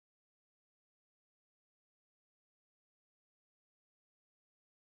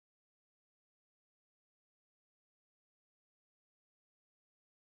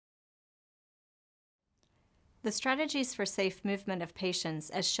The strategies for safe movement of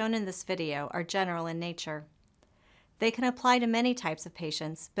patients as shown in this video are general in nature. They can apply to many types of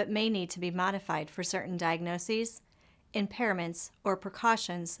patients, but may need to be modified for certain diagnoses, impairments, or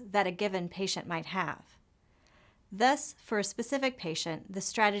precautions that a given patient might have. Thus, for a specific patient, the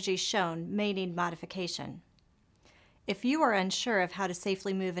strategies shown may need modification. If you are unsure of how to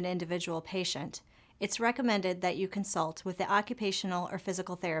safely move an individual patient, it's recommended that you consult with the occupational or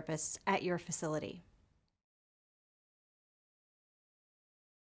physical therapists at your facility.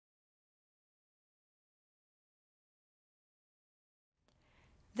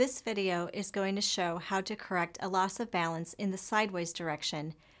 This video is going to show how to correct a loss of balance in the sideways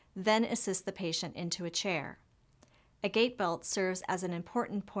direction, then assist the patient into a chair. A gait belt serves as an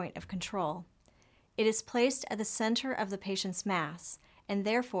important point of control. It is placed at the center of the patient's mass and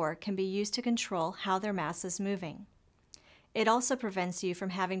therefore can be used to control how their mass is moving. It also prevents you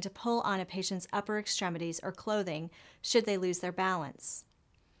from having to pull on a patient's upper extremities or clothing should they lose their balance.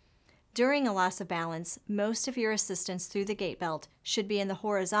 During a loss of balance, most of your assistance through the gait belt should be in the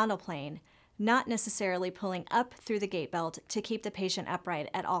horizontal plane, not necessarily pulling up through the gait belt to keep the patient upright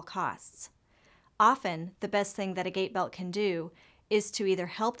at all costs. Often, the best thing that a gait belt can do is to either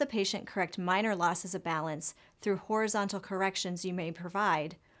help the patient correct minor losses of balance through horizontal corrections you may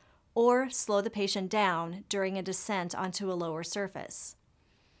provide, or slow the patient down during a descent onto a lower surface.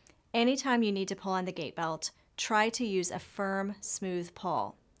 Anytime you need to pull on the gait belt, try to use a firm, smooth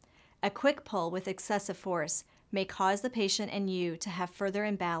pull. A quick pull with excessive force may cause the patient and you to have further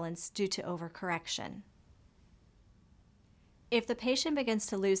imbalance due to overcorrection. If the patient begins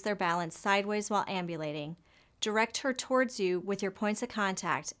to lose their balance sideways while ambulating, direct her towards you with your points of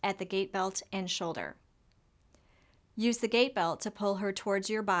contact at the gait belt and shoulder. Use the gait belt to pull her towards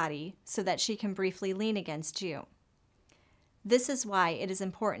your body so that she can briefly lean against you. This is why it is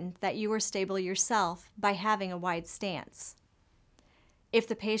important that you are stable yourself by having a wide stance. If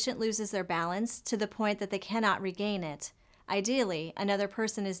the patient loses their balance to the point that they cannot regain it, ideally another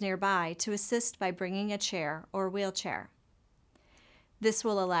person is nearby to assist by bringing a chair or wheelchair. This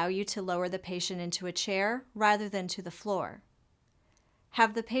will allow you to lower the patient into a chair rather than to the floor.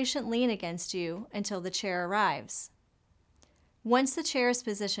 Have the patient lean against you until the chair arrives. Once the chair is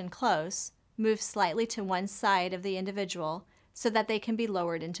positioned close, move slightly to one side of the individual so that they can be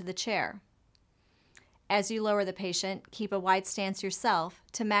lowered into the chair. As you lower the patient, keep a wide stance yourself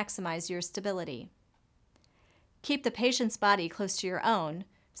to maximize your stability. Keep the patient's body close to your own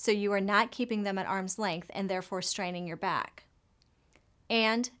so you are not keeping them at arm's length and therefore straining your back.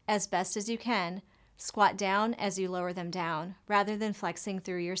 And, as best as you can, squat down as you lower them down rather than flexing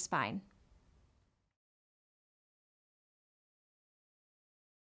through your spine.